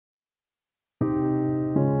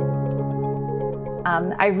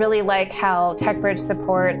I really like how TechBridge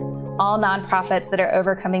supports all nonprofits that are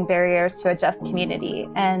overcoming barriers to a just community.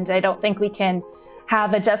 And I don't think we can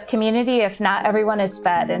have a just community if not everyone is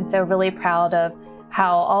fed. And so really proud of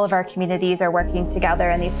how all of our communities are working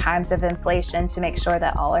together in these times of inflation to make sure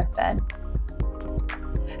that all are fed.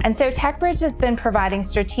 And so TechBridge has been providing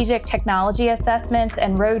strategic technology assessments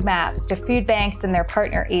and roadmaps to food banks and their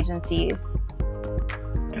partner agencies.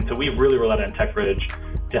 And so we really rely on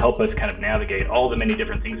TechBridge to help us kind of navigate all the many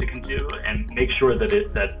different things it can do and make sure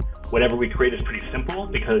that whatever we create is pretty simple,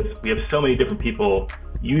 because we have so many different people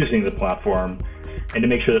using the platform, and to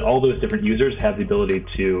make sure that all those different users have the ability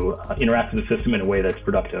to interact with the system in a way that's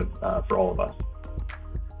productive for all of us.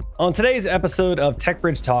 On today's episode of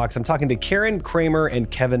TechBridge Talks, I'm talking to Karen Kramer and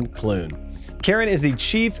Kevin Clune. Karen is the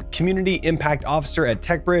Chief Community Impact Officer at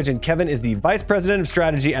TechBridge, and Kevin is the Vice President of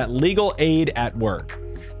Strategy at Legal Aid at Work.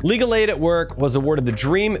 Legal Aid at Work was awarded the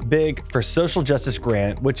Dream Big for Social Justice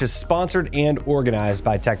Grant, which is sponsored and organized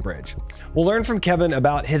by TechBridge. We'll learn from Kevin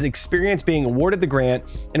about his experience being awarded the grant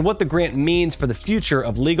and what the grant means for the future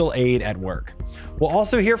of legal aid at work. We'll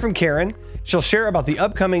also hear from Karen. She'll share about the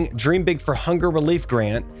upcoming Dream Big for Hunger Relief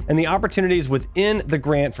Grant and the opportunities within the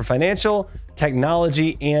grant for financial,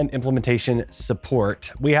 technology, and implementation support.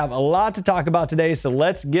 We have a lot to talk about today, so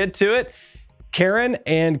let's get to it. Karen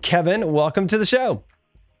and Kevin, welcome to the show.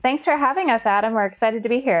 Thanks for having us, Adam. We're excited to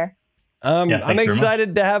be here. I'm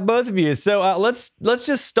excited to have both of you. So let's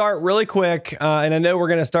just start really quick. And I know we're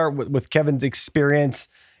going to start with Kevin's experience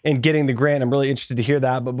in getting the grant. I'm really interested to hear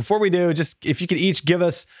that. But before we do, just if you could each give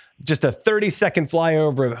us just a 30-second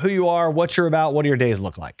flyover of who you are, what you're about, what do your days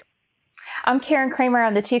look like? I'm Karen Kramer.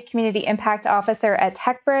 I'm the Chief Community Impact Officer at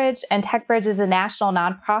TechBridge, and TechBridge is a national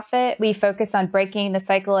nonprofit. We focus on breaking the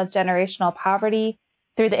cycle of generational poverty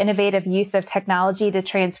through the innovative use of technology to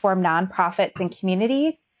transform nonprofits and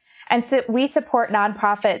communities. And so we support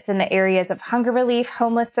nonprofits in the areas of hunger relief,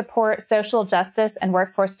 homeless support, social justice, and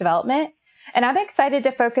workforce development. And I'm excited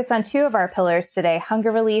to focus on two of our pillars today,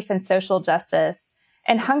 hunger relief and social justice.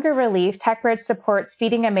 In hunger relief, TechBridge supports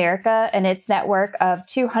Feeding America and its network of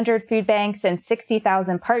 200 food banks and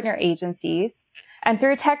 60,000 partner agencies. And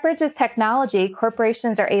through TechBridge's technology,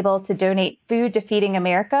 corporations are able to donate food to Feeding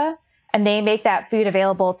America, and they make that food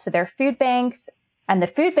available to their food banks, and the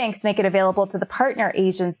food banks make it available to the partner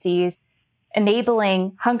agencies,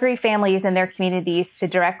 enabling hungry families in their communities to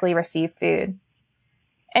directly receive food.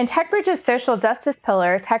 In TechBridge's social justice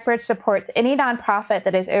pillar, TechBridge supports any nonprofit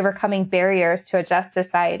that is overcoming barriers to a just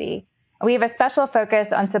society. We have a special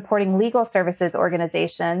focus on supporting legal services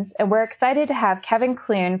organizations, and we're excited to have Kevin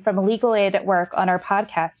Clune from Legal Aid at Work on our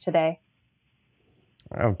podcast today.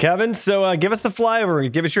 Oh, Kevin, so give us the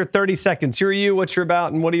flyover. Give us your 30 seconds. Who are you, what you're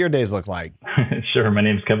about, and what do your days look like? Sure. My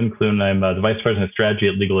name is Kevin Clune. I'm the Vice President of Strategy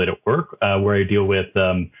at Legal Aid at Work, where I deal with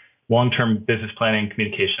long-term business planning,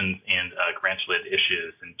 communications, and grant-related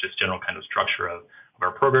issues, and just general kind of structure of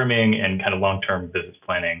our programming and kind of long-term business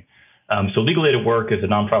planning. So Legal Aid at Work is a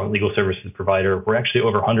nonprofit legal services provider. We're actually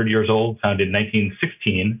over 100 years old, founded in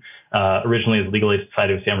 1916, originally as Legal Aid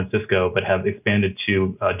Society of San Francisco, but have expanded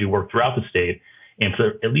to do work throughout the state. And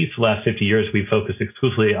for at least the last 50 years, we focused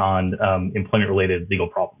exclusively on employment-related legal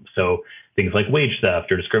problems. So things like wage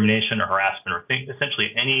theft or discrimination or harassment or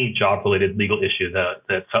essentially any job-related legal issue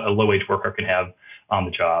that a low-wage worker can have on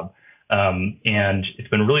the job. And it's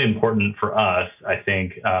been really important for us, I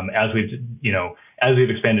think, as we've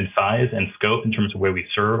expanded size and scope in terms of where we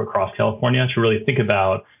serve across California, to really think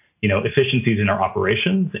about efficiencies in our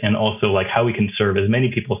operations and also like how we can serve as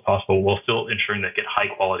many people as possible while still ensuring that get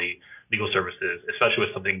high-quality legal services, especially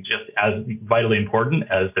with something just as vitally important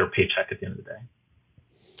as their paycheck at the end of the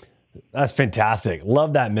day. That's fantastic.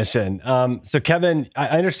 Love that mission. So Kevin,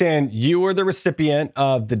 I understand you were the recipient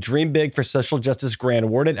of the Dream Big for Social Justice Grant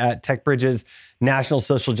awarded at TechBridge's National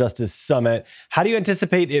Social Justice Summit. How do you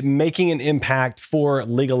anticipate it making an impact for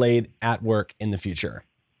Legal Aid at Work in the future?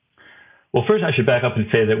 Well, first, I should back up and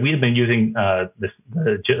say that we have been using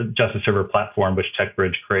the Justice Server platform, which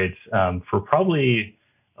TechBridge creates, for probably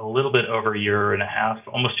a little bit over a year and a half,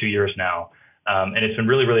 almost 2 years now. And it's been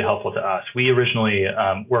really, really helpful to us. We originally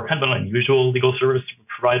were kind of an unusual legal service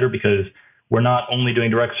provider because we're not only doing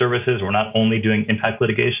direct services, we're not only doing impact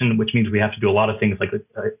litigation, which means we have to do a lot of things like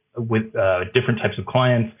with different types of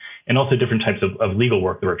clients and also different types of legal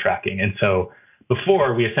work that we're tracking. And so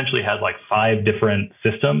before, we essentially had like 5 different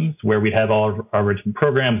systems where we'd have all of our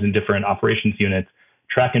programs and different operations units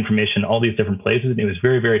track information all these different places. And it was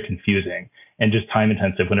very, very confusing and just time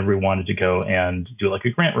intensive whenever we wanted to go and do like a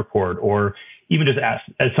grant report, or even just ask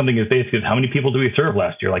as something as basic as how many people do we serve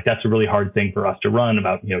last year? Like that's a really hard thing for us to run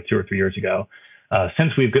about 2 or 3 years ago.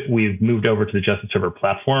 Since we've moved over to the Justice Server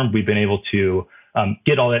platform, we've been able to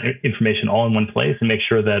get all that information all in one place and make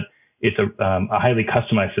sure that it's a highly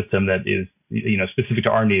customized system that is specific to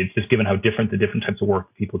our needs, just given how different the different types of work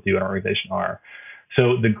that people do in our organization are.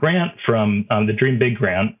 So the grant from the Dream Big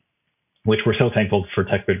grant, which we're so thankful for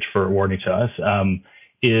TechBridge for awarding to us,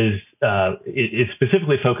 is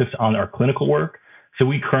specifically focused on our clinical work. So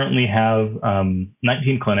we currently have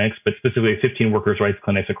 19 clinics, but specifically 15 workers' rights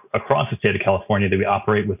clinics across the state of California that we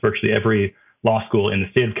operate with virtually every law school in the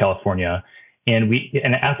state of California. And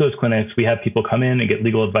at those clinics, we have people come in and get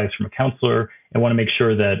legal advice from a counselor and want to make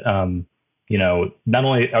sure that, not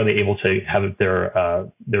only are they able to have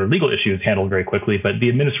their legal issues handled very quickly, but the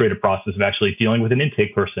administrative process of actually dealing with an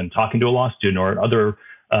intake person, talking to a law student or other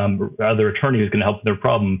attorney who's going to help with their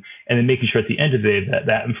problem, and then making sure at the end of the day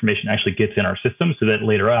that information actually gets in our system so that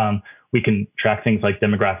later on we can track things like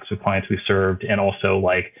demographics of clients we've served, and also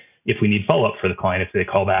like if we need follow-up for the client, if they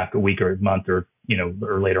call back a week or a month or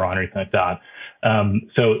later on or anything like that.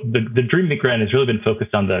 So the Dream Big grant has really been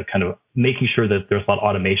focused on the kind of making sure that there's a lot of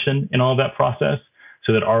automation in all of that process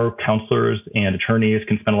so that our counselors and attorneys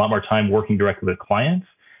can spend a lot more time working directly with clients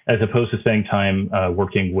as opposed to spending time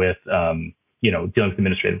working with, dealing with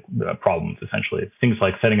administrative problems, essentially. It's things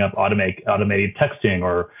like setting up automated texting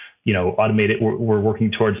or, we're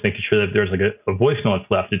working towards making sure that there's like a voicemail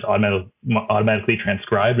that's left. It's automatically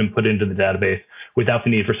transcribed and put into the database without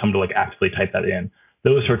the need for someone to like actively type that in.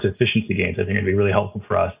 Those sorts of efficiency gains, I think, are going to be really helpful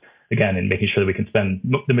for us, again, in making sure that we can spend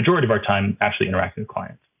the majority of our time actually interacting with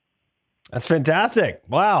clients. That's fantastic.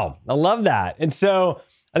 Wow. I love that. And so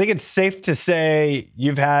I think it's safe to say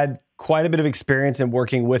you've had quite a bit of experience in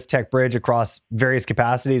working with TechBridge across various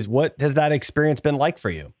capacities. What has that experience been like for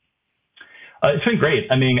you? It's been great.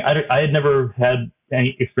 I mean, I had never had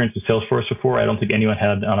any experience with Salesforce before. I don't think anyone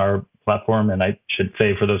had on our platform. And I should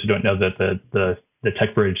say, for those who don't know, that the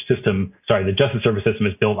TechBridge system, the Justice Service system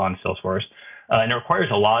is built on Salesforce. And it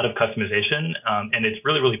requires a lot of customization. And it's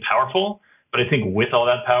really, really powerful. But I think with all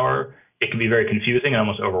that power, it can be very confusing and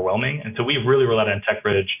almost overwhelming. And so we've really relied on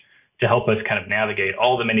TechBridge to help us kind of navigate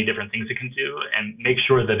all the many different things it can do and make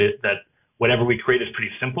sure that whatever we create is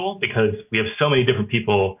pretty simple, because we have so many different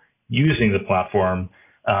people using the platform,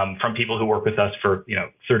 from people who work with us for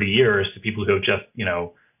 30 years to people who have just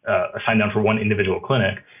signed on for one individual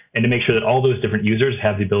clinic, and to make sure that all those different users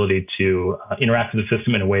have the ability to interact with the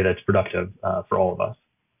system in a way that's productive for all of us.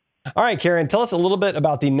 All right, Karen, tell us a little bit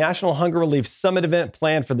about the National Hunger Relief Summit event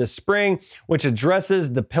planned for this spring, which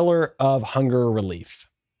addresses the pillar of hunger relief.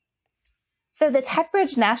 So the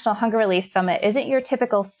TechBridge National Hunger Relief Summit isn't your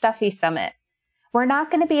typical stuffy summit. We're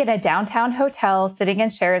not going to be in a downtown hotel sitting in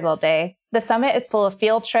chairs all day. The summit is full of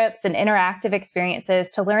field trips and interactive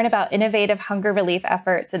experiences to learn about innovative hunger relief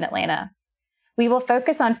efforts in Atlanta. We will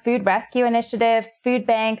focus on food rescue initiatives, food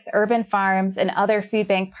banks, urban farms, and other food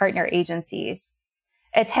bank partner agencies.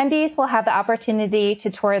 Attendees will have the opportunity to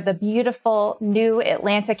tour the beautiful new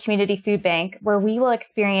Atlanta Community Food Bank, where we will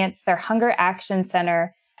experience their Hunger Action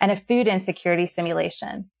Center and a food insecurity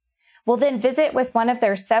simulation. We'll then visit with one of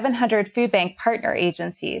their 700 food bank partner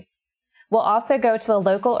agencies. We'll also go to a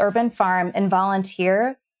local urban farm and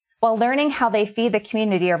volunteer while learning how they feed the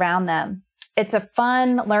community around them. It's a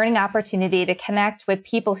fun learning opportunity to connect with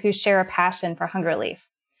people who share a passion for hunger relief.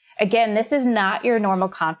 Again, this is not your normal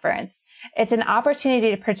conference. It's an opportunity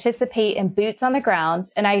to participate in boots on the ground,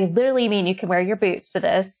 and I literally mean you can wear your boots to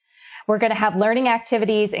this. We're going to have learning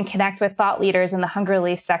activities and connect with thought leaders in the hunger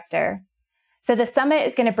relief sector. So the summit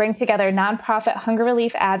is going to bring together nonprofit hunger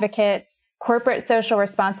relief advocates, corporate social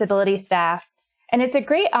responsibility staff, and it's a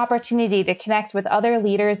great opportunity to connect with other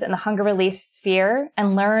leaders in the hunger relief sphere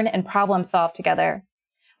and learn and problem solve together.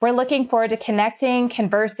 We're looking forward to connecting,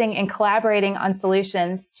 conversing, and collaborating on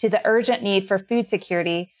solutions to the urgent need for food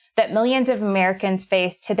security that millions of Americans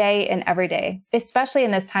face today and every day, especially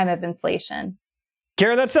in this time of inflation.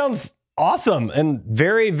 Karen, that sounds awesome and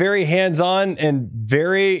very, very hands-on and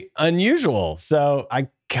very unusual. So I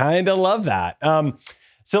kind of love that.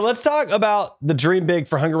 So let's talk about the Dream Big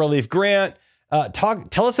for Hunger Relief grant.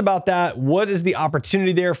 Tell us about that. What is the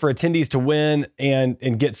opportunity there for attendees to win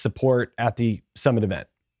and get support at the summit event?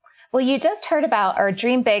 Well, you just heard about our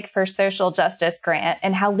Dream Big for Social Justice grant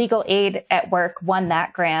and how Legal Aid at Work won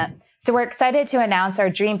that grant. So we're excited to announce our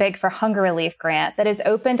Dream Big for Hunger Relief grant that is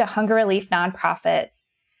open to hunger relief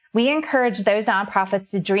nonprofits. We encourage those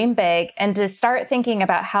nonprofits to dream big and to start thinking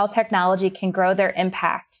about how technology can grow their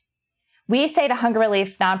impact. We say to hunger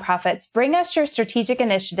relief nonprofits, bring us your strategic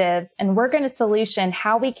initiatives, and we're going to solution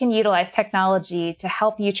how we can utilize technology to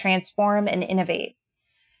help you transform and innovate.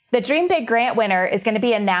 The Dream Big grant winner is going to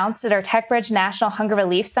be announced at our TechBridge National Hunger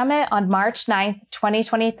Relief Summit on March 9th,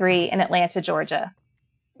 2023 in Atlanta, Georgia.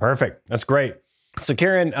 Perfect. That's great. So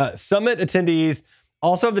Karen, summit attendees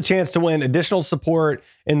also have the chance to win additional support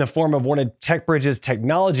in the form of one of TechBridge's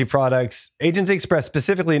technology products, Agency Express,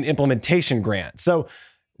 specifically an implementation grant. So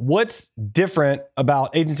what's different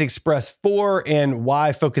about Agency Express 4 and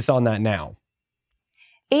why focus on that now?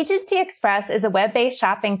 Agency Express is a web-based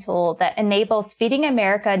shopping tool that enables Feeding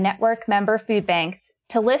America network member food banks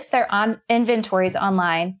to list their inventories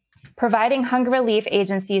online, providing hunger relief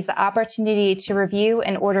agencies the opportunity to review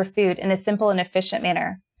and order food in a simple and efficient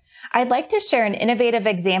manner. I'd like to share an innovative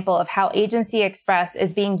example of how Agency Express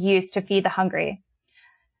is being used to feed the hungry.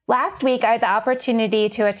 Last week, I had the opportunity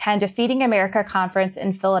to attend a Feeding America conference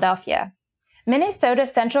in Philadelphia. Minnesota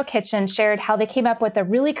Central Kitchen shared how they came up with a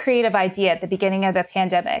really creative idea at the beginning of the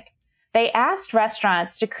pandemic. They asked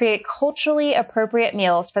restaurants to create culturally appropriate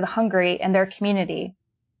meals for the hungry in their community.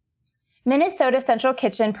 Minnesota Central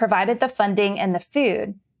Kitchen provided the funding and the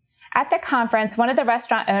food. At the conference, one of the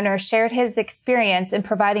restaurant owners shared his experience in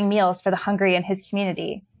providing meals for the hungry in his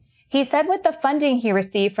community. He said with the funding he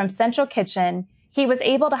received from Central Kitchen, he was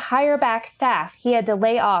able to hire back staff he had to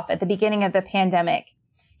lay off at the beginning of the pandemic.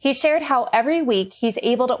 He shared how every week he's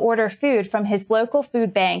able to order food from his local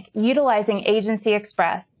food bank utilizing Agency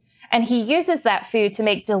Express, and he uses that food to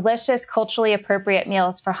make delicious, culturally appropriate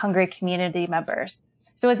meals for hungry community members.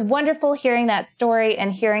 So it's wonderful hearing that story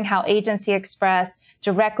and hearing how Agency Express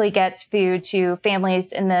directly gets food to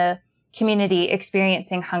families in the community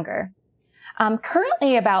experiencing hunger.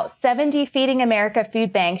 Currently, about 70 Feeding America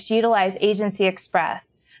food banks utilize Agency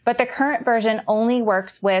Express, but the current version only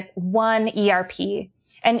works with one ERP.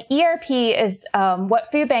 And ERP is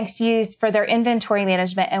what food banks use for their inventory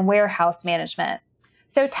management and warehouse management.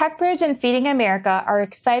 So TechBridge and Feeding America are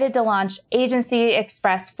excited to launch Agency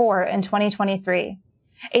Express 4 in 2023.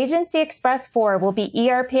 Agency Express 4 will be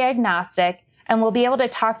ERP agnostic and will be able to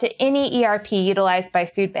talk to any ERP utilized by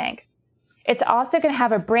food banks. It's also going to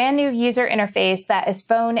have a brand new user interface that is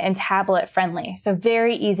phone and tablet friendly, so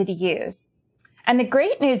very easy to use. And the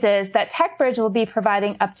great news is that TechBridge will be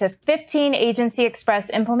providing up to 15 Agency Express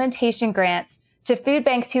implementation grants to food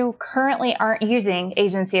banks who currently aren't using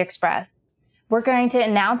Agency Express. We're going to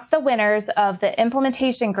announce the winners of the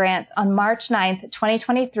implementation grants on March 9th,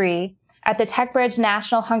 2023 at the TechBridge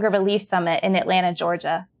National Hunger Relief Summit in Atlanta,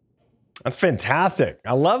 Georgia. That's fantastic.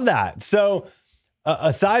 I love that. So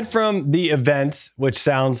aside from the event, which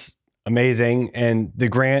sounds amazing, and the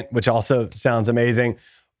grant, which also sounds amazing,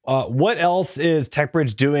 what else is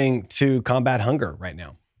TechBridge doing to combat hunger right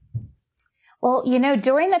now? Well,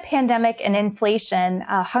 during the pandemic and inflation,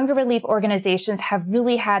 hunger relief organizations have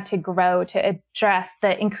really had to grow to address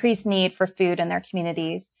the increased need for food in their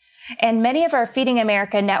communities. And many of our Feeding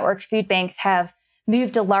America network food banks have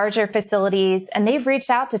moved to larger facilities, and they've reached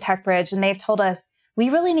out to TechBridge and they've told us, we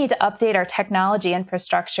really need to update our technology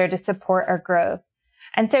infrastructure to support our growth.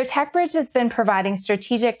 And so TechBridge has been providing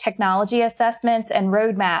strategic technology assessments and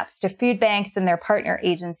roadmaps to food banks and their partner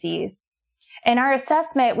agencies. In our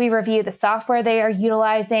assessment, we review the software they are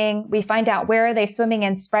utilizing. We find out where are they swimming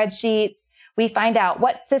in spreadsheets. We find out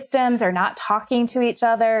what systems are not talking to each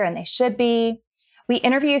other and they should be. We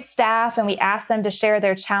interview staff and we ask them to share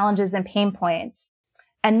their challenges and pain points.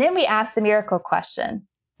 And then we ask the miracle question.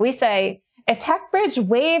 We say, if TechBridge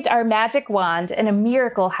waved our magic wand and a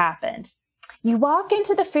miracle happened, you walk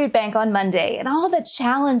into the food bank on Monday and all the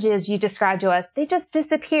challenges you described to us, they just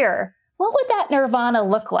disappear. What would that nirvana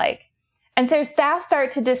look like? And so staff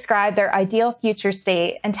start to describe their ideal future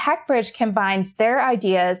state, and TechBridge combines their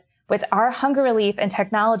ideas with our hunger relief and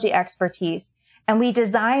technology expertise, and we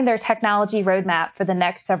design their technology roadmap for the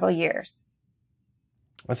next several years.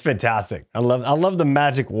 That's fantastic. I love the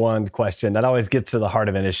magic wand question. That always gets to the heart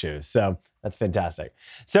of an issue. So that's fantastic.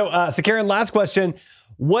 So Karen, last question.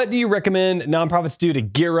 What do you recommend nonprofits do to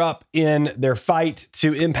gear up in their fight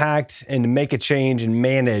to impact and make a change and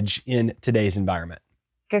manage in today's environment?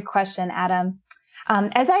 Good question, Adam.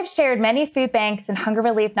 As I've shared, many food banks and hunger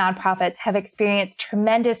relief nonprofits have experienced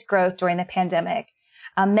tremendous growth during the pandemic.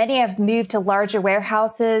 Many have moved to larger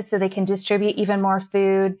warehouses so they can distribute even more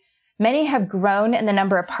food. Many have grown in the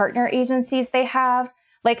number of partner agencies they have,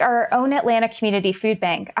 like our own Atlanta Community Food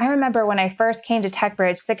Bank. I remember when I first came to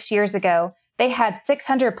TechBridge 6 years ago, they had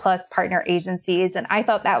 600 plus partner agencies, and I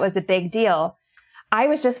thought that was a big deal. I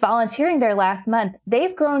was just volunteering there last month.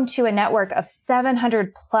 They've grown to a network of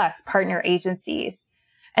 700 plus partner agencies.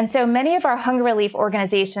 And so many of our hunger relief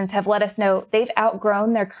organizations have let us know they've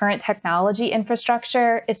outgrown their current technology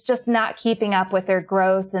infrastructure. It's just not keeping up with their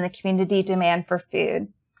growth and the community demand for food.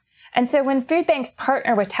 And so when food banks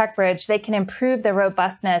partner with TechBridge, they can improve the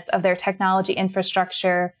robustness of their technology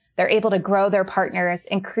infrastructure. They're able to grow their partners,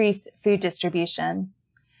 increase food distribution.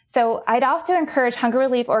 So I'd also encourage hunger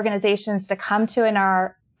relief organizations to come to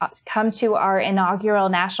our inaugural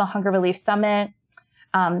National Hunger Relief Summit.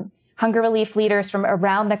 Hunger relief leaders from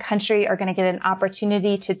around the country are going to get an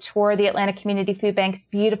opportunity to tour the Atlanta Community Food Bank's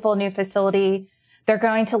beautiful new facility. They're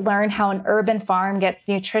going to learn how an urban farm gets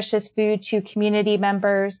nutritious food to community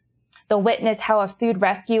members. They'll witness how a food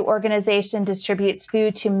rescue organization distributes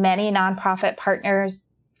food to many nonprofit partners.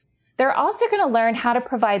 They're also going to learn how to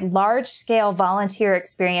provide large-scale volunteer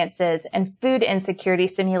experiences and food insecurity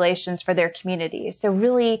simulations for their communities. So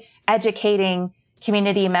really educating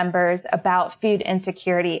community members about food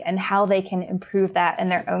insecurity and how they can improve that in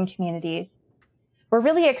their own communities. We're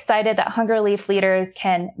really excited that hunger relief leaders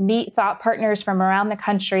can meet thought partners from around the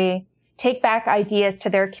country, take back ideas to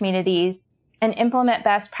their communities, and implement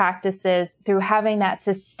best practices through having that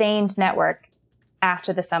sustained network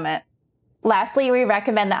after the summit. Lastly, we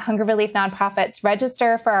recommend that hunger relief nonprofits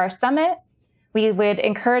register for our summit. We would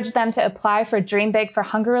encourage them to apply for Dream Big for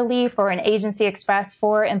Hunger Relief or an Agency Express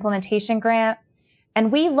 4 implementation grant.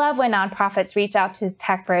 And we love when nonprofits reach out to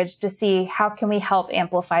TechBridge to see how can we help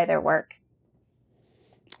amplify their work.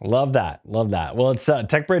 Love that. Love that. Well,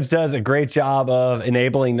 TechBridge does a great job of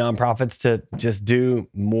enabling nonprofits to just do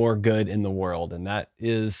more good in the world. And that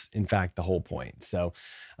is, in fact, the whole point. So,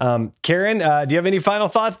 Karen, do you have any final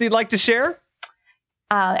thoughts that you'd like to share?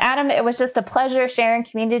 Adam, it was just a pleasure sharing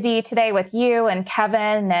community today with you and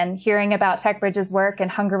Kevin and hearing about TechBridge's work in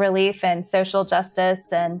hunger relief and social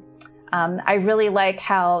justice. And I really like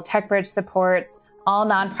how TechBridge supports all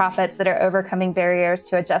nonprofits that are overcoming barriers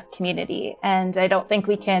to a just community. And I don't think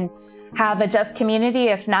we can have a just community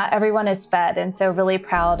if not everyone is fed. And so really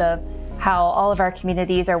proud of how all of our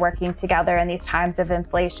communities are working together in these times of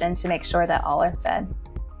inflation to make sure that all are fed.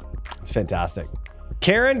 It's fantastic.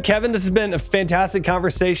 Karen, Kevin, this has been a fantastic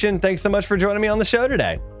conversation. Thanks so much for joining me on the show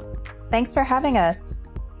today. Thanks for having us.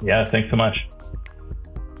 Yeah, thanks so much.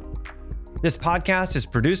 This podcast is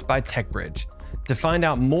produced by TechBridge. To find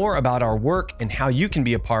out more about our work and how you can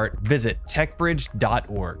be a part, visit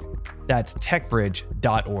techbridge.org. That's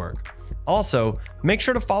techbridge.org. Also, make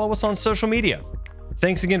sure to follow us on social media.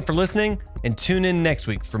 Thanks again for listening, and tune in next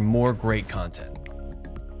week for more great content.